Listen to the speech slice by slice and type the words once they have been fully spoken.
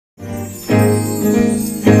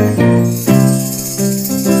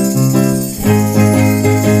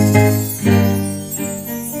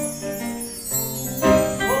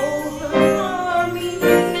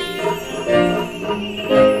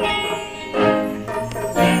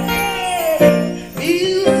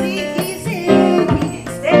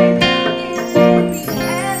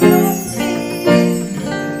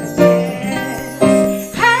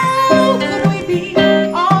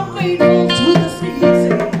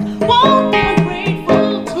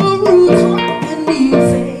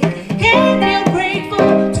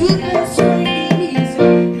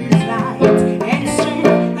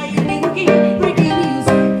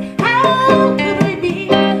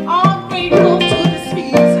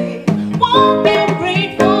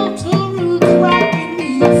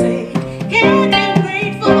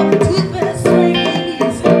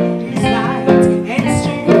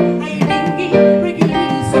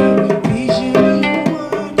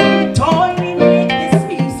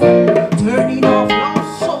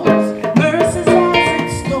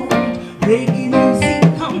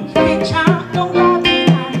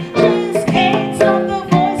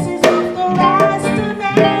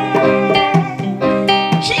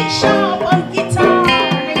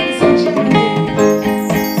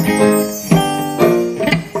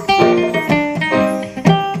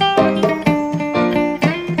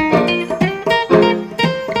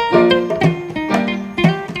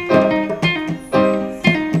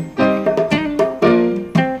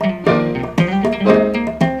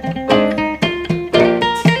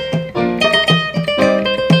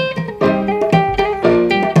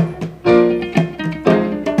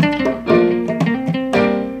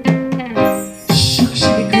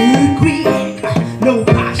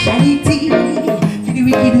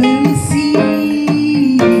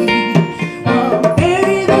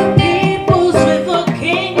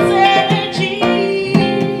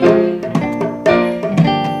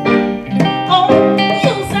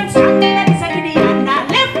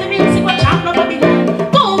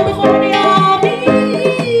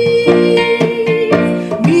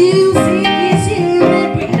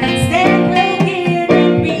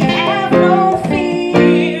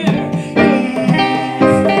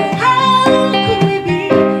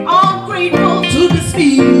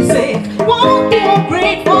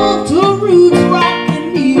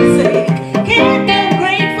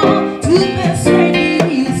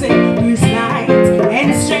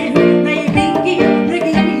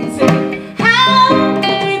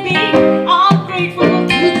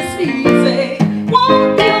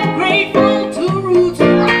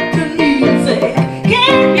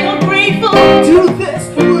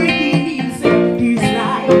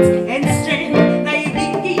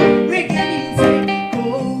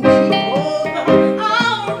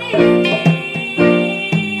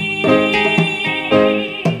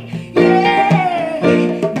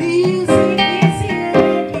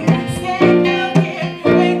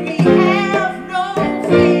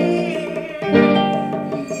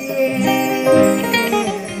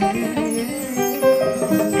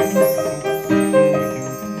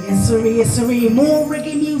Yes, there ain't more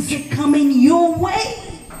reggae music coming your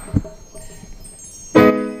way.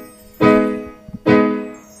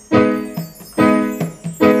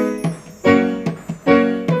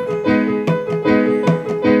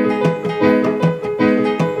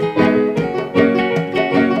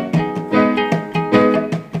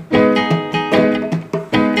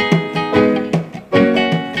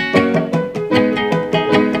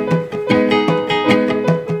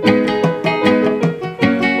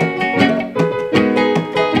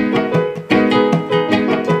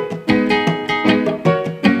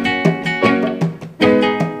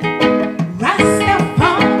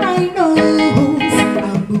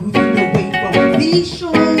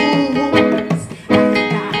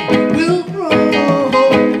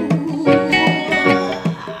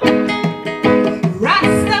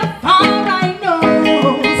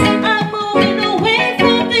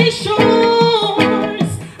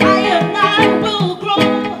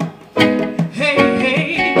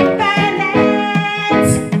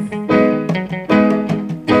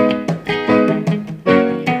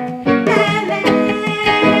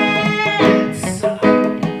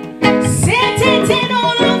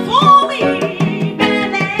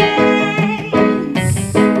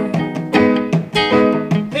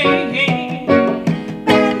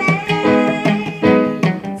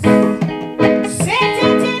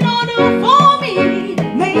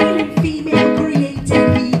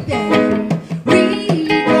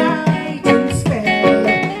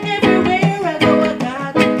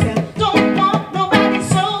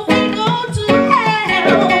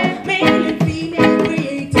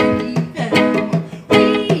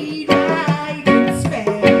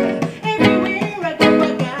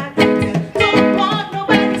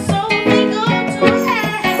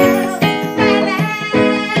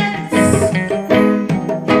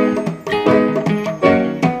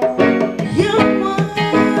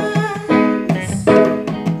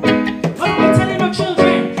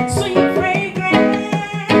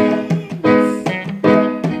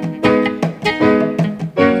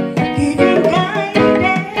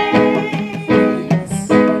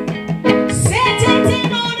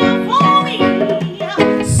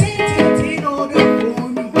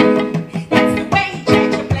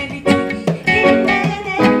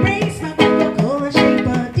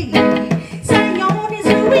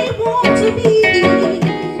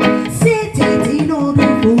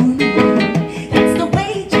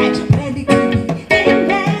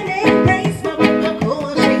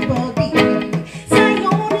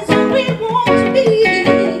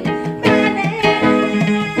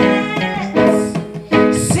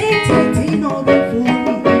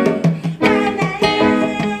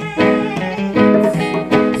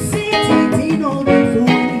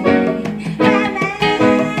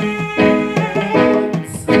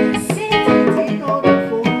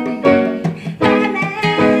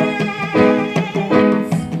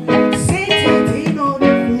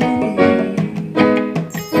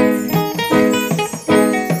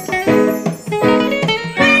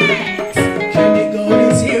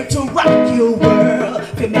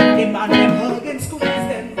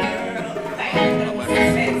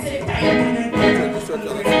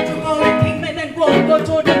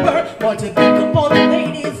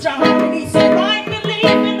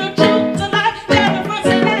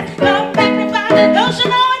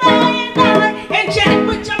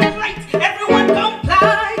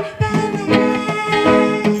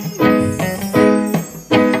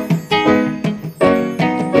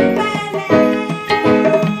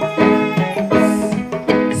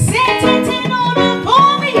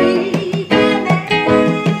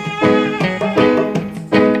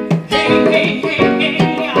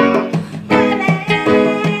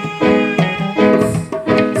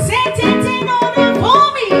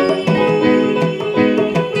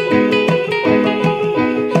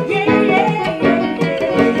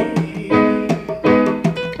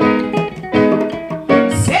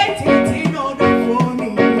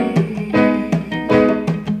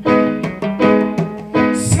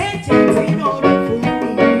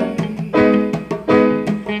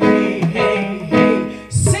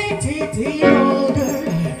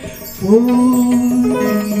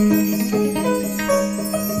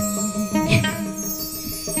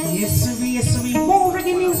 Yes, sir, more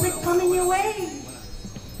reggae music coming your way.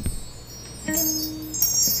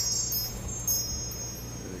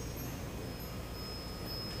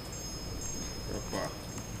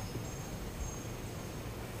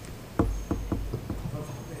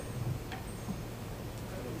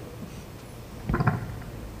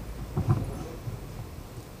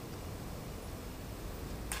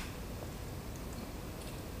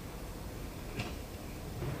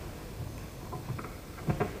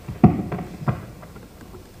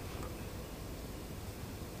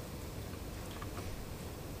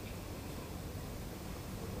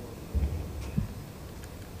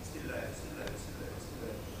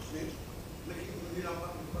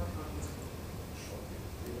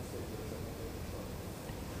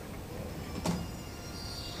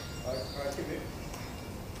 Alright, Kimmy.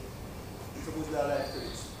 You suppose they are live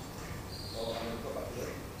critics. No, I'm going to go back to them.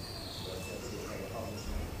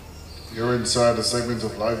 You're inside the segment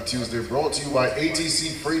of Live Tuesday brought to you by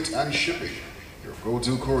ATC Freight and Shipping, your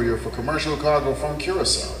go-to courier for commercial cargo from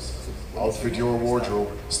Curacao. Outfit your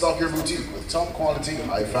wardrobe, stock your boutique with top quality,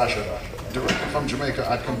 high fashion, direct from Jamaica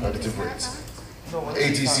at competitive rates.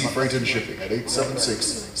 ATC Freight and Shipping at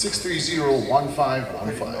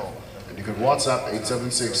 876-630-1515. And you can WhatsApp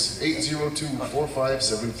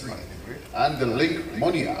 876-802-4573. And the Link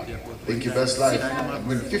Money app. Link your best life and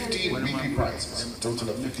win 15 weekly prizes, a total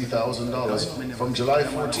of $50,000 from July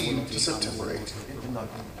 14 to September 8.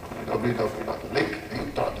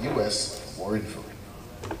 www.link.us for info.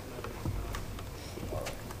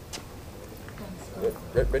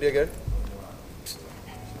 Ready again?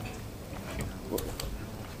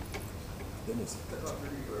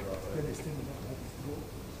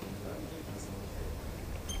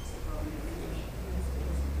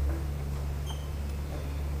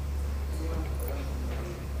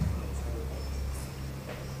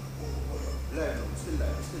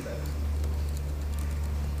 Still live.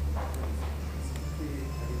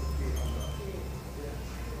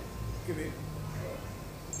 Give it.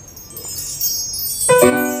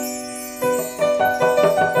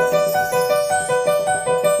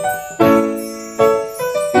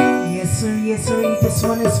 Yes sir, this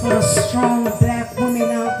one is for the strong black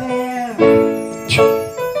women out there.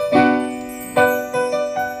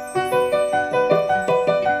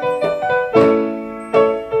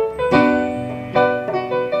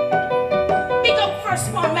 Big up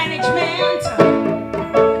First One Management.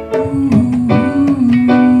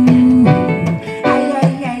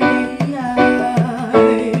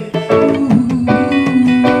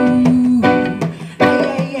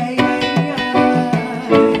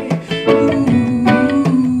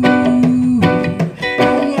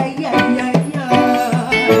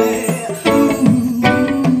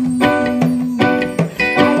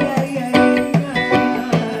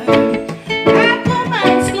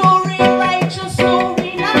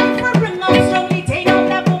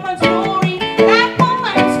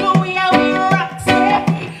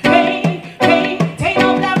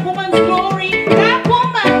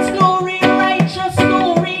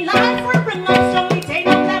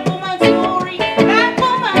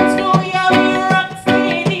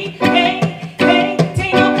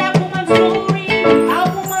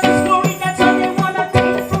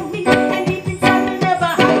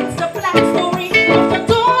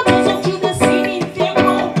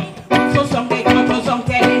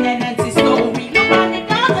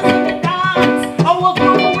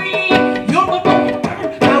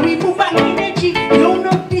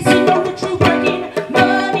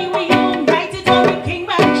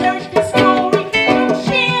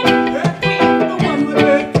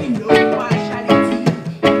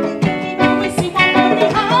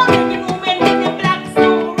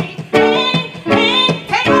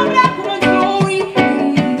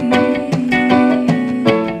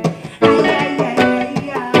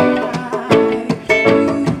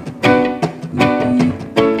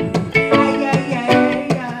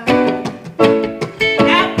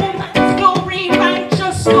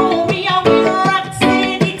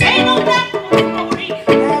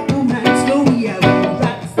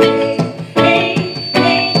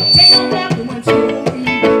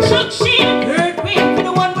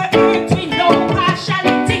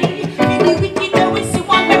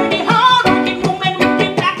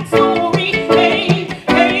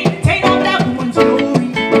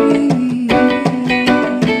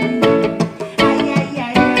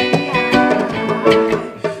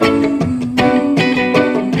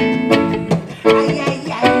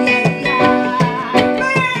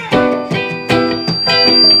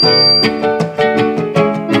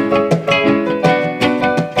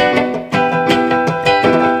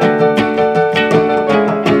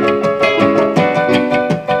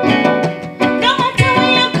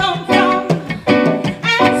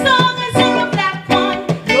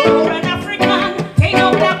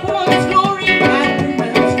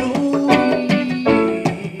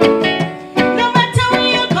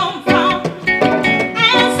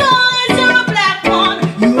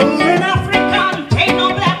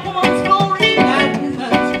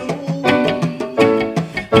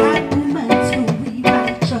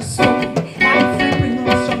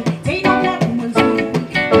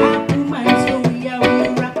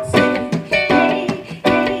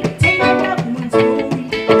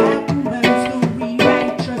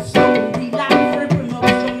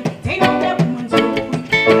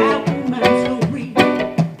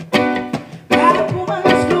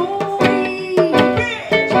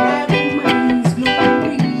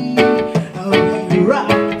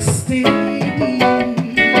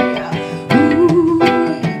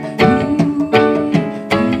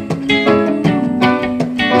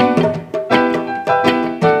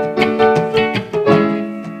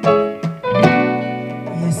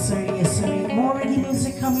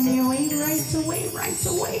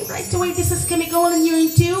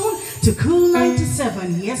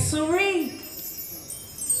 Yes, sirree.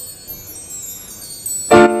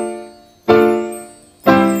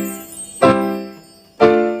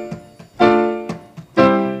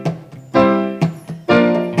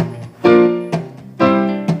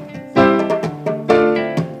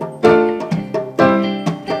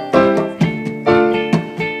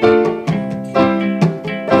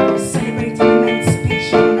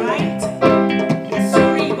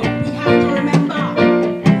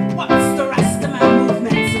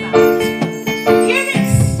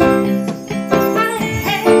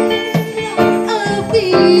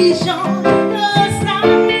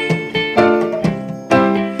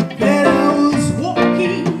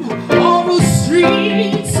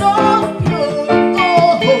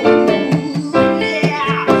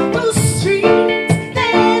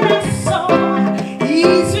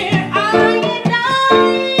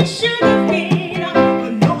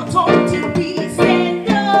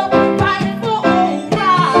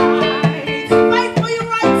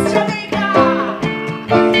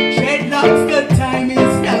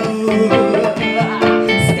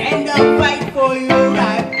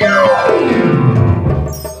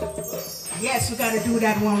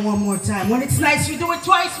 One more time. When it's nice, we do it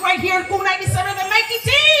twice right here in Cool 97 and Mikey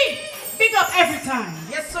T. Big up every time.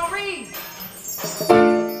 Yes, sirree.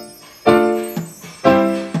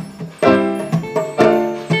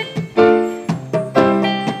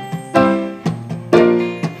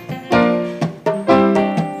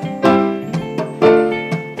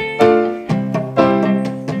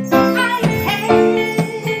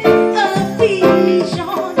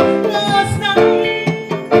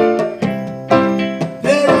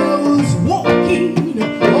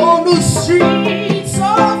 Streets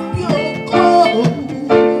of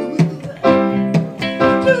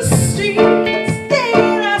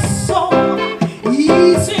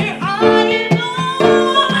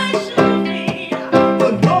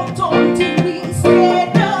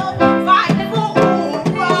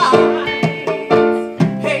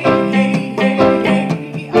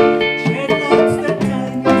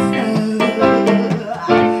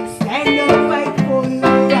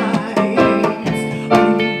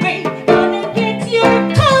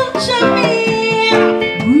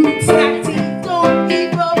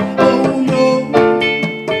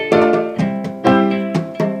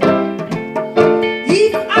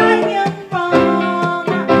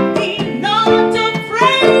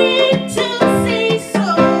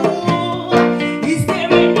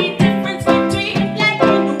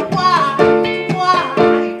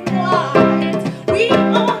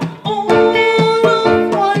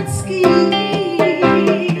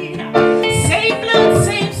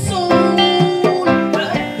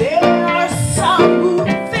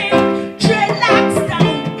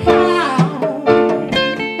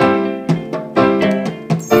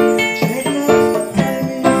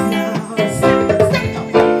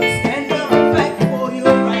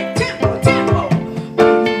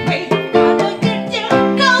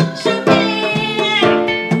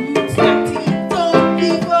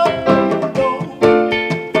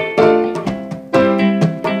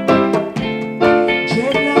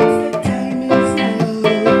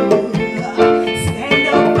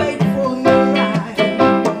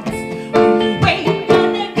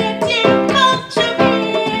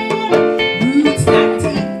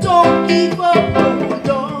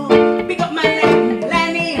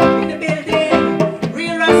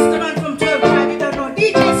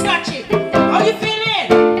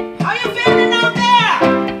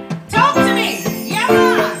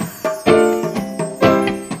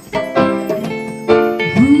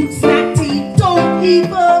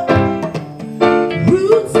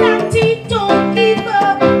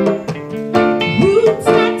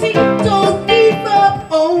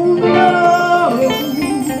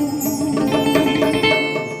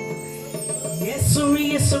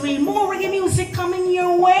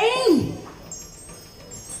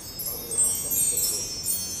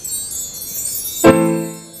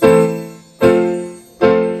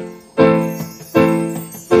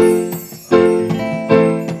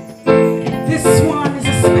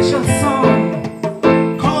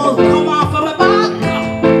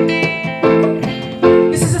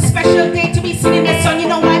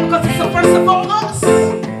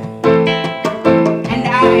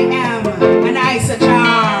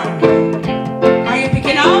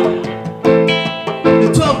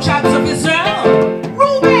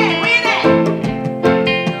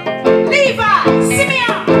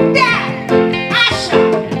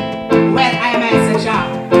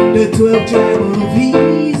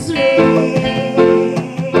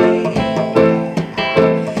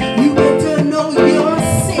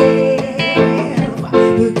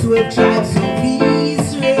your tribes of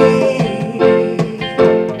Israel.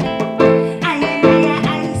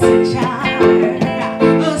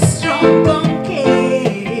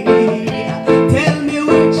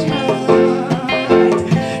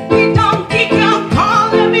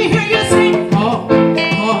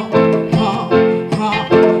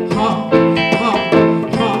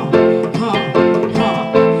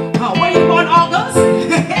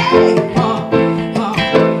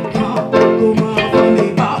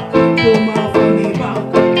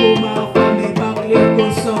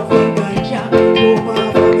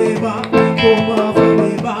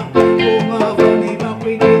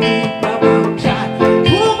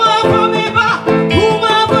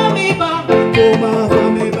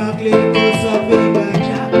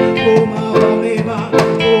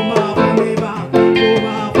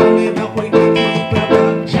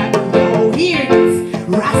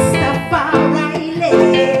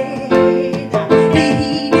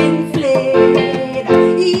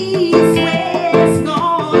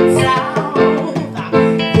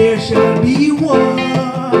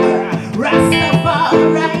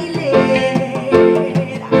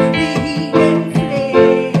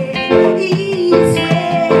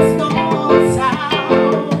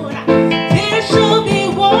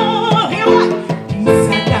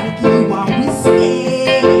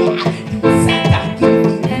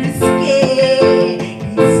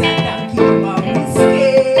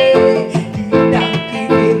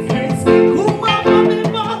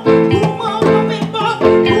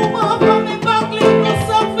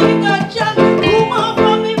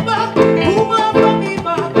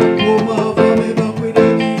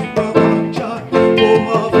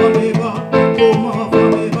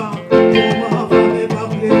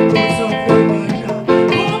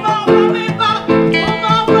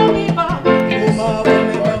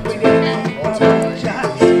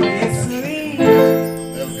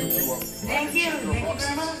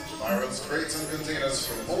 Byron's crates and containers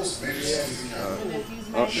for most major cities in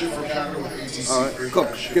Canada. Ship from Canada with ATC freight Come,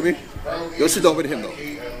 and shipping. Kimmy. You sit down with him now.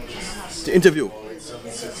 To interview.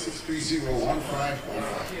 766-301515.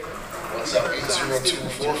 WhatsApp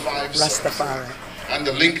 80245. Rastafari. And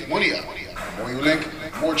the link Money app. The more you link,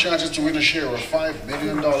 more chances to win a share of $5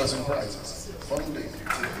 million in prizes. Follow the link.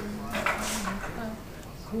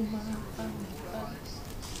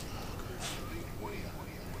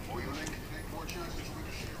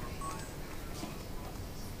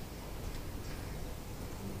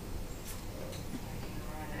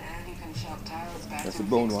 That's the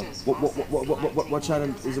brown one. What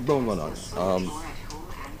channel is the brown one on?